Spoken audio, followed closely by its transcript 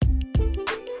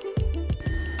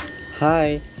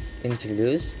Hi,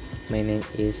 introduce. My name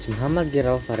is Muhammad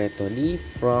Todi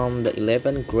from the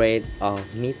 11th grade of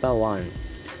MIPA 1.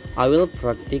 I will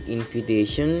practice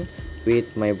invitation with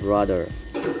my brother.